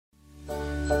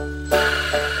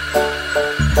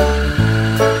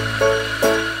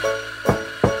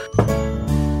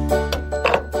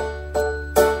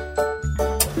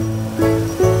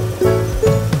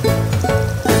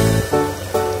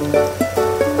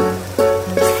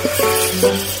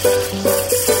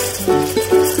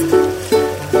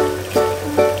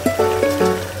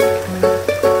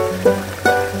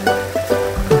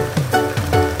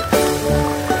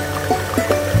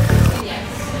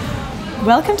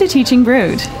to Teaching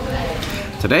Brood.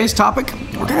 Today's topic,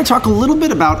 we're going to talk a little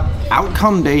bit about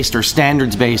outcome-based or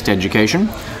standards-based education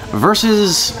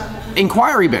versus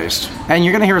inquiry-based. And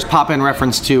you're going to hear us pop in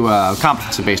reference to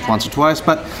competency-based once or twice,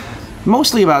 but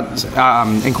mostly about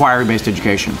inquiry-based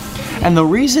education. And the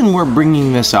reason we're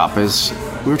bringing this up is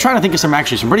we were trying to think of some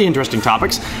pretty interesting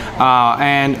topics,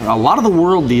 and a lot of the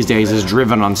world these days is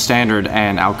driven on standard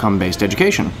and outcome-based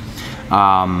education.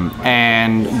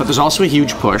 But there's also a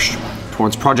huge push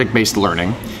towards project-based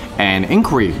learning and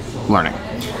inquiry learning,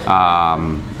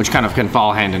 which kind of can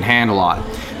fall hand in hand a lot.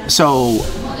 So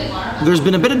there's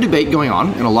been a bit of debate going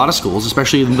on in a lot of schools,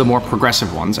 especially the more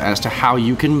progressive ones, as to how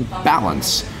you can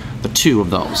balance the two of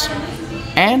those.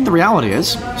 And the reality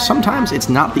is, sometimes it's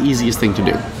not the easiest thing to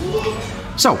do.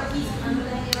 So,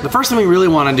 the first thing we really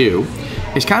want to do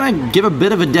is kind of give a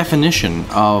bit of a definition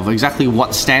of exactly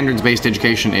what standards-based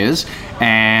education is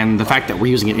and the fact that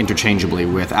we're using it interchangeably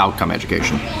with outcome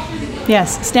education.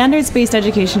 Yes, standards-based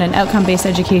education and outcome-based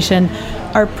education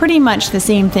are pretty much the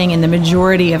same thing in the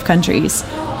majority of countries,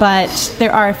 but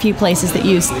there are a few places that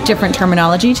use different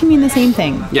terminology to mean the same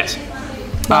thing. Yes.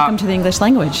 Welcome to the English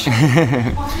language.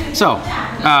 So,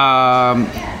 how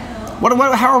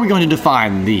are we going to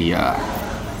define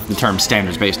the term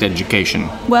standards-based education?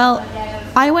 Well,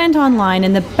 I went online,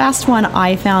 and the best one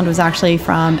I found was actually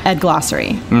from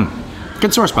EdGlossary.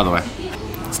 Good source, by the way.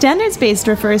 Standards-based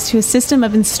refers to a system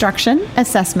of instruction,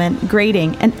 assessment,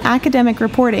 grading, and academic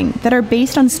reporting that are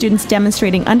based on students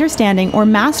demonstrating understanding or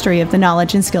mastery of the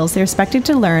knowledge and skills they're expected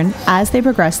to learn as they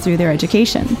progress through their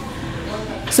education.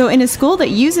 So in a school that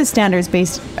uses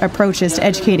standards-based approaches to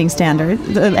educating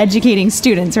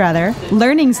students,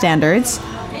 learning standards,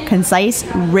 concise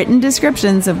written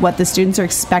descriptions of what the students are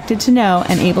expected to know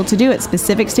and able to do at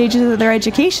specific stages of their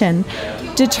education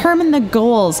determine the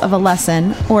goals of a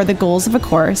lesson or the goals of a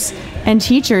course, and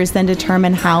teachers then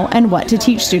determine how and what to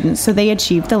teach students so they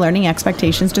achieve the learning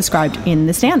expectations described in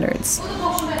the standards.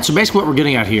 So basically what we're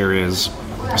getting at here is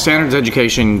standards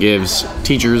education gives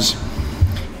teachers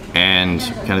and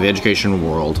kind of the education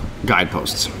world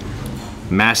guideposts,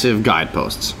 massive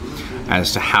guideposts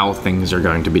as to how things are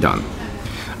going to be done.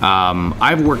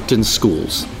 I've worked in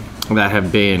schools that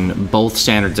have been both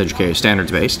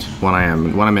standards-based. What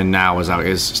I'm in now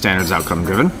is standards outcome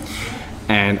driven,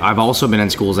 and I've also been in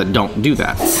schools that don't do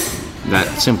that. That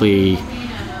simply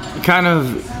kind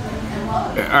of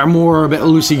are more a bit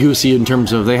loosey-goosey in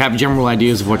terms of they have general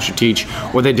ideas of what you teach,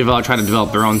 or they try to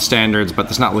develop their own standards, but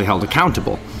that's not really held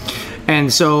accountable.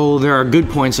 And so there are good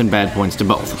points and bad points to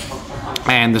both.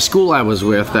 And the school I was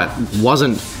with that was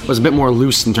a bit more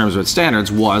loose in terms of its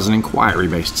standards was an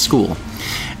inquiry-based school.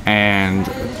 And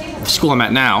the school I'm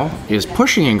at now is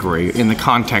pushing inquiry in the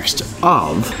context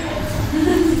of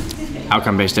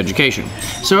outcome-based education.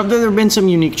 So there have been some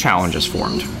unique challenges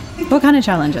formed. What kind of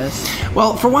challenges?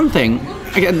 Well, for one thing,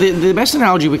 again, the best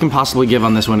analogy we can possibly give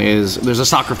on this one is there's a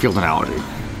soccer field analogy,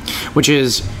 which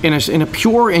is in a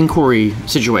pure inquiry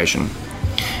situation,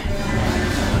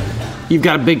 you've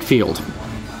got a big field,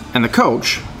 and the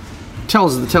coach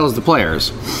tells the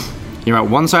players, you're at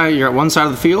one side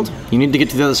of the field, you need to get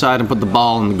to the other side and put the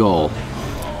ball in the goal.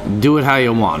 Do it how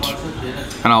you want,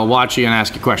 and I'll watch you and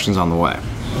ask you questions on the way.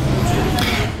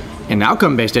 In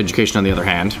outcome-based education, on the other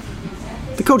hand,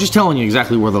 the coach is telling you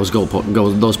exactly where those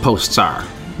posts are,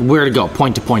 where to go,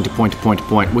 point to point to point to point to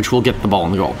point, which will get the ball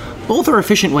in the goal. Both are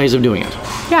efficient ways of doing it.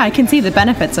 Yeah, I can see the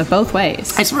benefits of both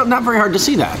ways. It's not very hard to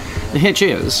see that. The hitch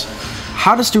is,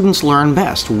 how do students learn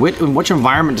best? In which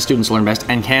environment do students learn best,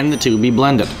 and can the two be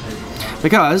blended?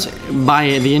 Because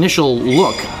by the initial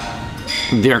look,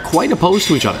 they're quite opposed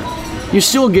to each other. You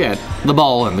still get the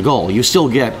ball and the goal. You still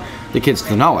get the kids to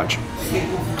the knowledge.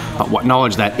 But what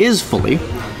knowledge that is fully,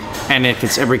 and if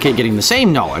it's every kid getting the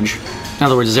same knowledge, in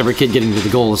other words, is every kid getting to the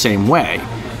goal the same way,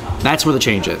 that's where the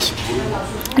change is.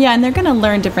 Yeah, and they're going to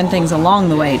learn different things along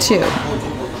the way, too.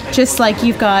 Just like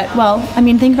you've got,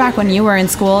 think back when you were in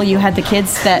school, you had the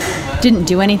kids that didn't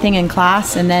do anything in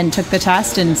class and then took the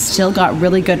test and still got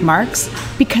really good marks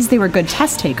because they were good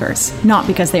test takers, not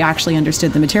because they actually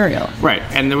understood the material. Right,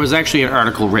 and there was actually an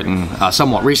article written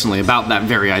somewhat recently about that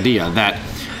very idea, that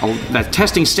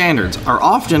testing standards are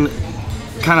often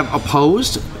kind of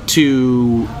opposed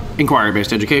to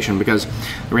inquiry-based education, because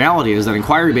the reality is that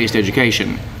inquiry-based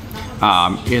education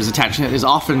is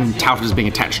often touted as being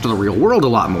attached to the real world a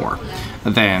lot more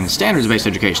than standards-based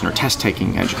education or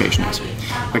test-taking education is.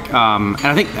 And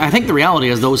I think the reality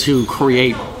is those who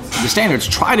create the standards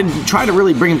try to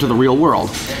really bring them to the real world,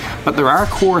 but there are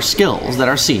core skills that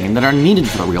are seen that are needed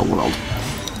for the real world.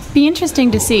 Be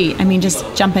interesting to see. Just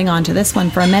jumping onto this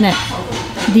one for a minute.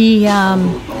 The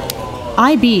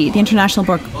IB, the International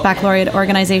Baccalaureate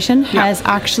Organization, has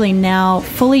actually now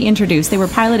fully introduced, they were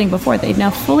piloting before, they've now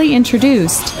fully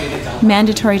introduced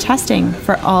mandatory testing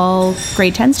for all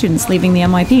grade 10 students leaving the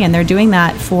MYP, and they're doing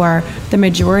that for the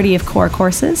majority of core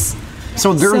courses.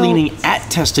 So they're leaning at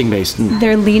testing-based.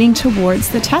 They're leaning towards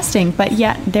the testing, but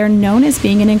yet they're known as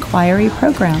being an inquiry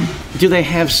program. Do they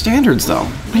have standards, though?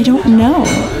 I don't know.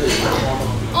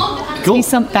 Cool.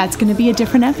 That's going to be a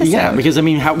different episode. Yeah, because I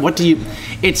mean,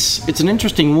 it's an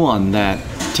interesting one that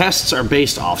tests are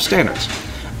based off standards.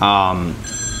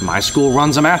 My school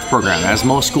runs a math program, as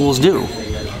most schools do,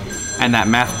 and that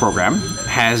math program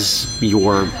has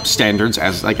your standards,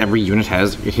 as like every unit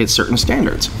has, it hits certain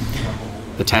standards.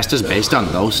 The test is based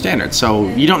on those standards, so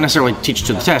you don't necessarily teach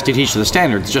to the test; you teach to the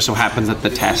standards. It just so happens that the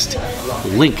test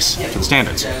links to the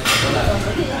standards,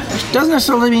 which doesn't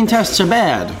necessarily mean tests are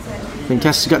bad. I think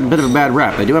tests have gotten a bit of a bad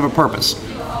rap. They do have a purpose.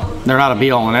 They're not a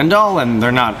be-all and end-all, and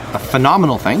they're not a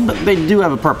phenomenal thing, but they do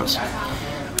have a purpose.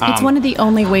 It's one of the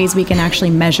only ways we can actually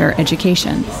measure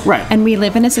education. Right. And we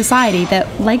live in a society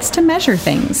that likes to measure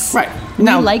things. Right. We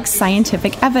like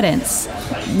scientific evidence.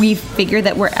 We figure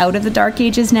that we're out of the dark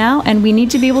ages now, and we need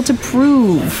to be able to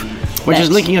prove. Which is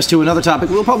linking us to another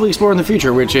topic we'll probably explore in the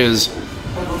future, which is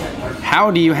how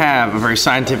do you have a very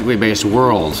scientifically based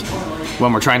world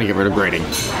when we're trying to get rid of grading?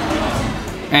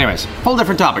 Anyways, whole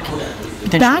different topic.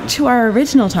 Back to our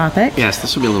original topic. Yes,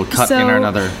 this will be a little cut in our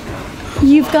another.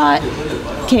 You've got,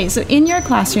 so in your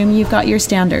classroom, you've got your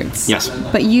standards. Yes.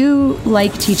 But you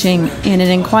like teaching in an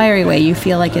inquiry way. You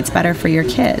feel like it's better for your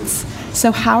kids.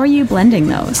 So how are you blending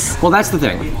those? Well, that's the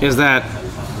thing, is that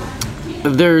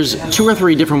there's 2 or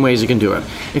 3 different ways you can do it.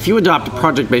 If you adopt a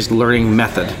project-based learning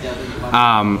method,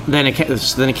 then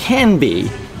it can be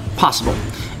possible.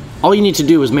 All you need to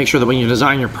do is make sure that when you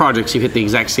design your projects, you hit the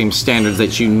exact same standards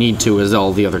that you need to as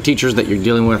all the other teachers that you're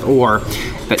dealing with, or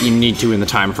that you need to in the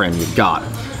time frame you've got.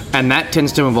 And that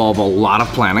tends to involve a lot of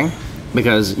planning,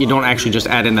 because you don't actually just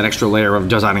add in that extra layer of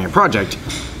designing a project.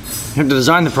 You have to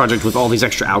design the project with all these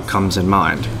extra outcomes in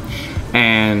mind.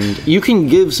 And you can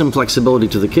give some flexibility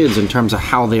to the kids in terms of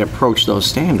how they approach those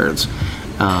standards,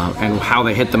 and how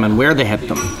they hit them and where they hit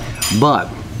them. But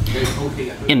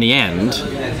in the end,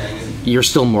 you're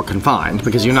still more confined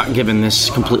because you're not given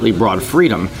this completely broad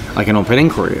freedom like an open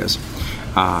inquiry is.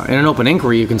 In an open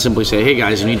inquiry, you can simply say, hey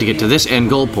guys, you need to get to this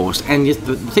end goalpost. And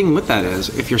the thing with that is,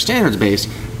 if you're standards-based,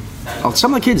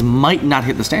 some of the kids might not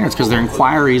hit the standards because their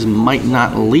inquiries might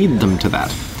not lead them to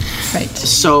that. Right.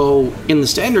 So in the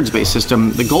standards-based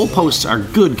system, the goalposts are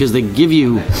good because they give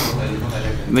you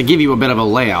a bit of a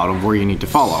layout of where you need to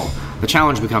follow. The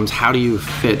challenge becomes, how do you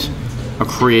fit a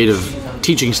creative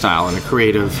teaching style and a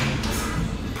creative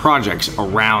projects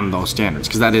around those standards,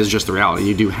 because that is just the reality.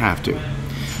 You do have to.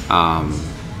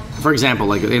 For example,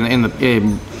 like in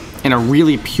a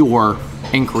really pure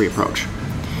inquiry approach,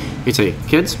 you'd say,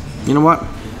 kids, you know what?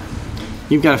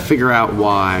 You've got to figure out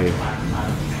why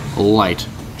light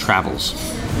travels,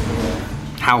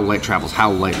 how light travels,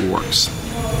 how light works.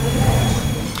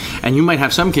 And you might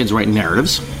have some kids write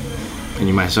narratives, and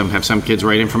you might have some kids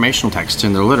write informational texts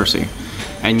in their literacy,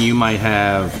 and you might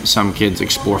have some kids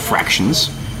explore fractions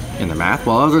in their math,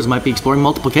 while others might be exploring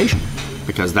multiplication,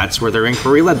 because that's where their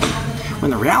inquiry led them. When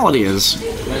the reality is,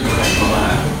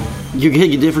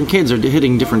 different kids are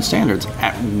hitting different standards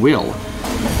at will,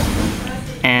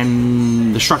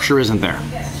 and the structure isn't there.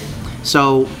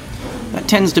 So that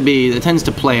tends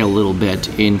to play a little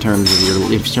bit in terms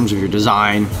of your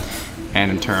design, and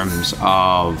in terms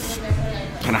of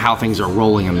kind of how things are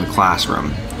rolling in the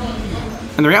classroom.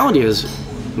 And the reality is,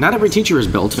 not every teacher is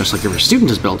built, just like every student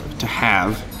is built, to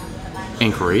have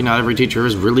inquiry. Not every teacher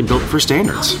is really built for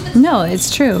standards. No,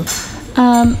 it's true.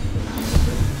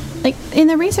 Like in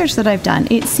the research that I've done,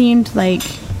 it seemed like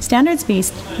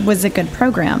standards-based was a good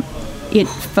program. It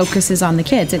focuses on the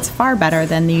kids. It's far better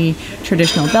than the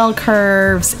traditional bell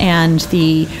curves and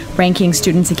the ranking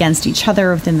students against each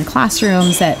other within the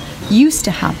classrooms that used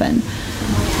to happen.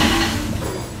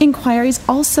 Inquiry is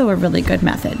also a really good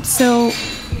method. So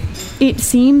it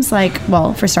seems like,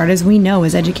 well, for starters, we know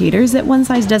as educators that one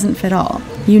size doesn't fit all.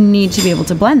 You need to be able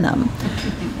to blend them.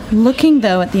 Looking,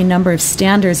 though, at the number of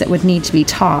standards that would need to be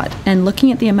taught, and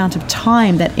looking at the amount of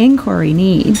time that inquiry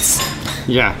needs,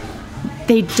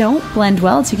 they don't blend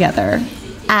well together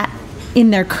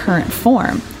in their current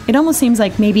form. It almost seems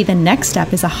like maybe the next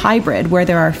step is a hybrid where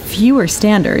there are fewer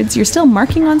standards. You're still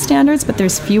marking on standards, but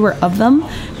there's fewer of them,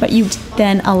 but you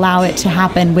then allow it to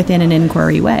happen within an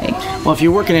inquiry way. Well, if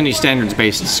you work in any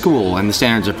standards-based school and the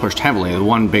standards are pushed heavily, the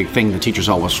one big thing the teachers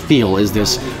always feel is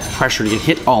this pressure to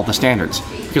hit all the standards.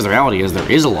 Because the reality is there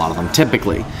is a lot of them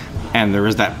typically, and there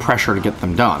is that pressure to get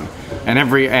them done. And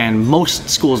And most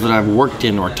schools that I've worked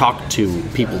in or talked to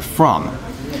people from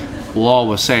will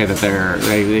always say that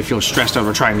they feel stressed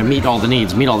over trying to meet all the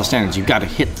needs, meet all the standards. You've got to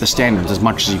hit the standards as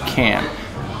much as you can.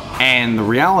 And the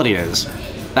reality is,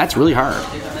 that's really hard.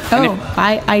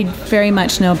 I very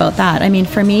much know about that. I mean,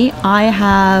 for me, I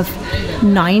have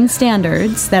 9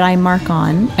 standards that I mark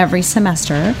on every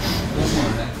semester.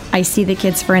 I see the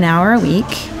kids for an hour a week,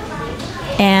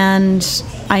 and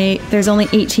there's only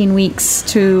 18 weeks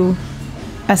to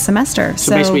a semester.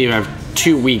 So basically you have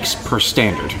 2 weeks per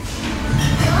standard.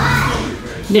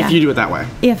 Yeah. If you do it that way.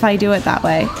 If I do it that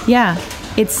way, yeah.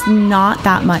 It's not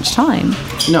that much time.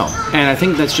 No, and I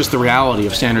think that's just the reality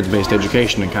of standards-based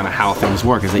education and kind of how things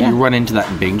work, is that you run into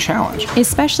that big challenge.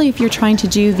 Especially if you're trying to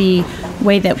do the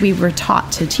way that we were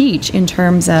taught to teach, in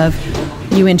terms of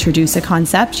you introduce a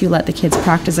concept, you let the kids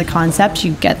practice a concept,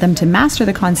 you get them to master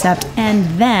the concept, and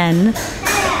then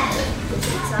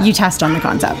you test on the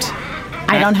concept.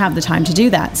 I don't have the time to do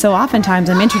that. So oftentimes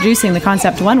I'm introducing the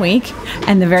concept one week,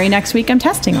 and the very next week I'm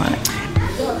testing on it.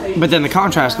 But then the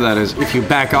contrast to that is, if you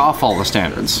back off all the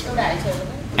standards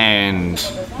and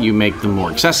you make them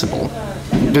more accessible,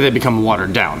 do they become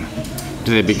watered down?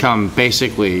 Do they become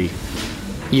basically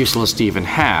useless to even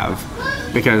have?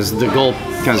 Because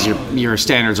your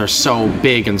standards are so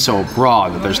big and so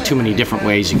broad that there's too many different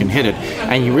ways you can hit it,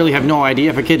 and you really have no idea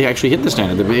if a kid actually hit the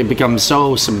standard. It becomes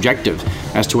so subjective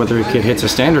as to whether a kid hits a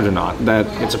standard or not that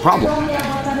it's a problem.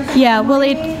 Yeah, well,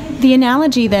 the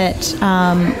analogy that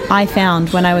I found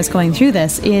when I was going through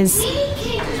this is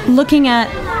looking at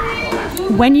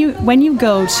when you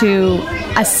go to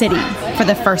a city for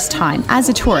the first time as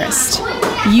a tourist.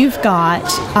 You've got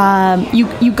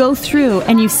you go through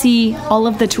and you see all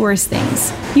of the tourist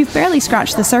things. You've barely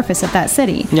scratched the surface of that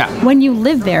city. Yeah. When you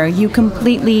live there, you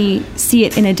completely see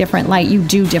it in a different light. You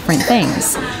do different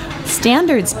things.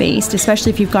 Standards-based,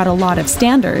 especially if you've got a lot of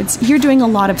standards, you're doing a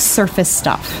lot of surface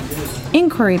stuff.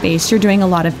 Inquiry-based, you're doing a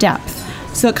lot of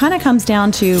depth. So it kind of comes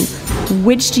down to,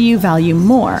 which do you value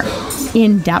more?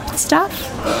 In-depth stuff,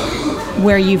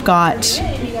 where you've got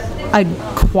a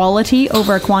quality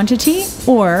over a quantity,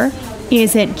 or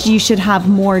is it you should have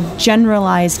more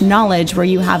generalized knowledge where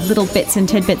you have little bits and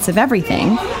tidbits of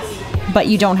everything, but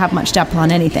you don't have much depth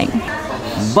on anything?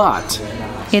 But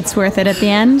it's worth it at the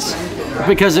end?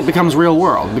 Because it becomes real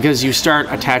world, because you start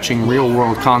attaching real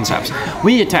world concepts.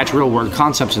 We attach real world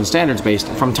concepts in standards based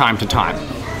from time to time.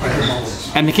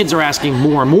 And the kids are asking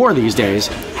more and more these days,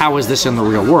 how is this in the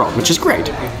real world? Which is great.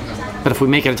 But if we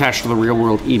make it attached to the real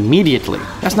world immediately,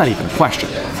 that's not even a question.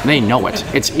 They know it.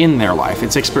 It's in their life.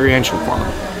 It's experiential for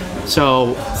them.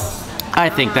 So I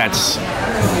think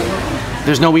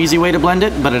there's no easy way to blend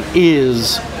it, but it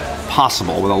is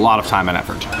possible with a lot of time and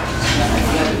effort.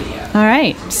 All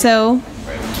right, so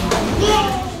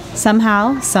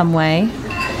somehow, some way,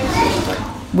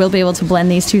 we'll be able to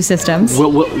blend these two systems.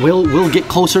 We'll get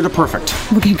closer to perfect.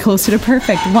 We'll get closer to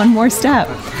perfect. One more step.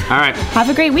 All right. Have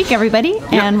a great week, everybody,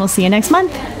 and we'll see you next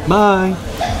month. Bye.